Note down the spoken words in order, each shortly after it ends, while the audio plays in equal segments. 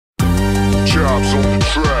chops on the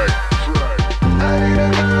track. I need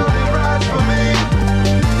a girl that rides for me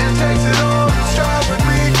and takes it all in stride with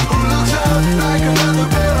me, who looks out like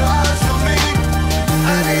another pair of eyes for me.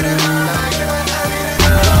 I need a girl like that, I need a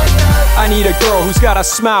girl like that. I need a girl who's got a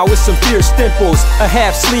smile with some fierce dimples, a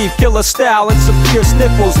half sleeve killer style and some fierce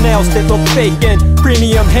nipples, nails that look fake and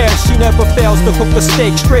premium hair. She never fails to cook a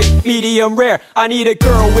steak straight, medium rare. I need a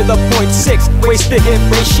girl with a .6 waist to hip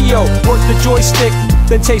ratio, work the joystick,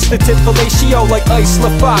 then taste the tip fellatio like Ice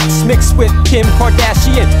LaFox mixed with Kim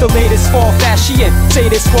Kardashian, the latest fall fashion, say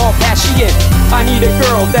this fall passion. I need a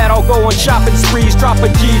girl that'll go on shopping sprees, drop a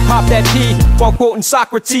G, pop that P, while quoting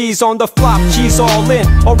Socrates on the flop. She's all in,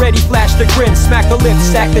 already flashed a grin, smack the lips,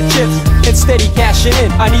 stack the chips, and steady cashing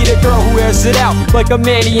in. I need a girl who airs it out like a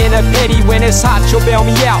Manny and a Petty. When it's hot, she'll bail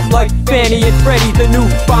me out like Fanny and Freddie, the new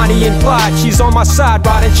Bonnie and Clyde. She's on my side,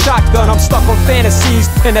 riding shotgun. I'm stuck on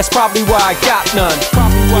fantasies, and that's probably why I got none.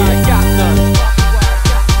 Probably why I got none.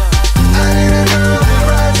 I need a girl that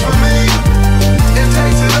rides for me and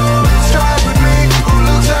takes it all in stride with me, who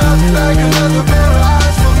looks out like another pair of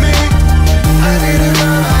eyes for me. I need a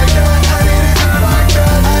girl like that, I need a girl like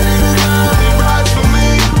that. I need a girl that rides for me,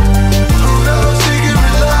 who knows she can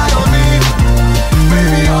rely on me.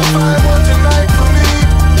 Maybe I'll find one tonight for me.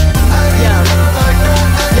 I need a girl like that,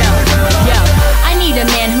 I need a girl like that. I need a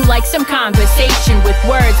man who likes some conversation with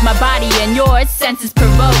words, my body and yours, senses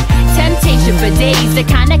provoke temptation for days, the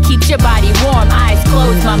kind that keeps your body warm, eyes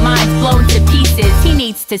closed, my mind's blown to pieces. He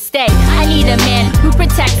needs to stay. I need a man who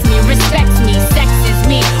protects me, respects me, sexes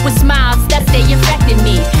me with smiles that stay affecting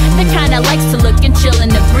me, the kind that likes to look and chill in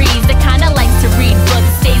the breeze, the kind that likes to read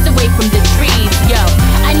books, stays away from the trees. Yo,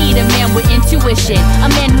 I need a man with intuition, a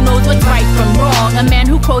man who knows what's right from wrong, a man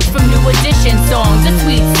who quotes from New Edition songs, a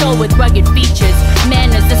sweet soul with rugged features,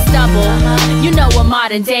 manners the stubble, you know, a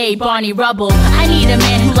modern day Barney Rubble. I need a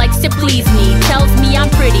man who likes to please me, tells me I'm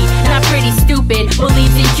pretty, not pretty stupid,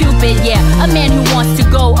 believes in Cupid, yeah. A man who wants to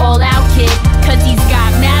go all out, kid, cause he's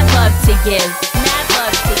got mad love to give, mad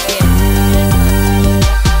love to give.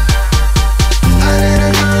 I need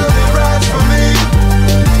a girl that rides for me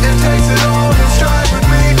and takes it all in stride with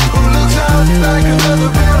me, who looks out like another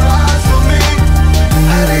pair of eyes for me.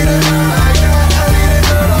 I need a girl like that, I need a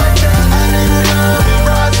girl like that. I need a girl that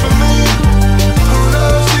rides for me, who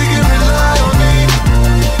knows she can rely on me.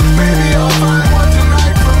 Maybe I'll find one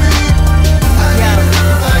tonight for me. I need a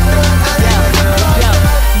girl like that, I need a girl like that.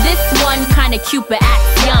 This one kinda cute but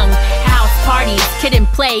acts young, house parties, kid and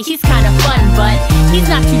play, he's kinda fun, but he's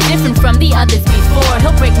not too different from the others before.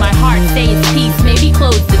 He'll break my heart, say his piece, maybe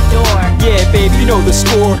close the door. Yeah, babe, you know the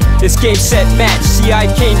score. This game, set, match. See, I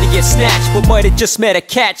came to get snatched, but might have just met a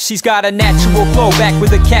catch. She's got a natural flow, back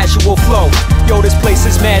with a casual flow. Yo, this place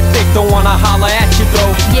is mad thick, don't wanna holla at you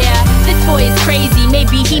though. Yeah, this boy is crazy,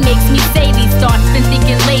 maybe he makes me say these thoughts. Been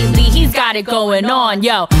thinking lately, he's got it going on.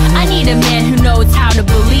 Yo, I need a man who knows how to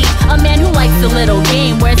believe, a man who likes a little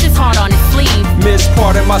game, wears his heart on his sleeve. Miss,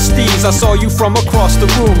 pardon my steez, I saw you from across the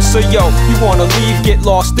room. So yo, you wanna leave, get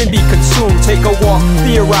lost and be consumed. Take a walk,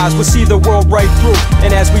 theorize, we'll see the world right through.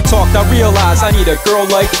 And as we talked, I realized I need a girl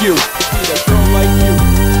like you. I need a girl like you.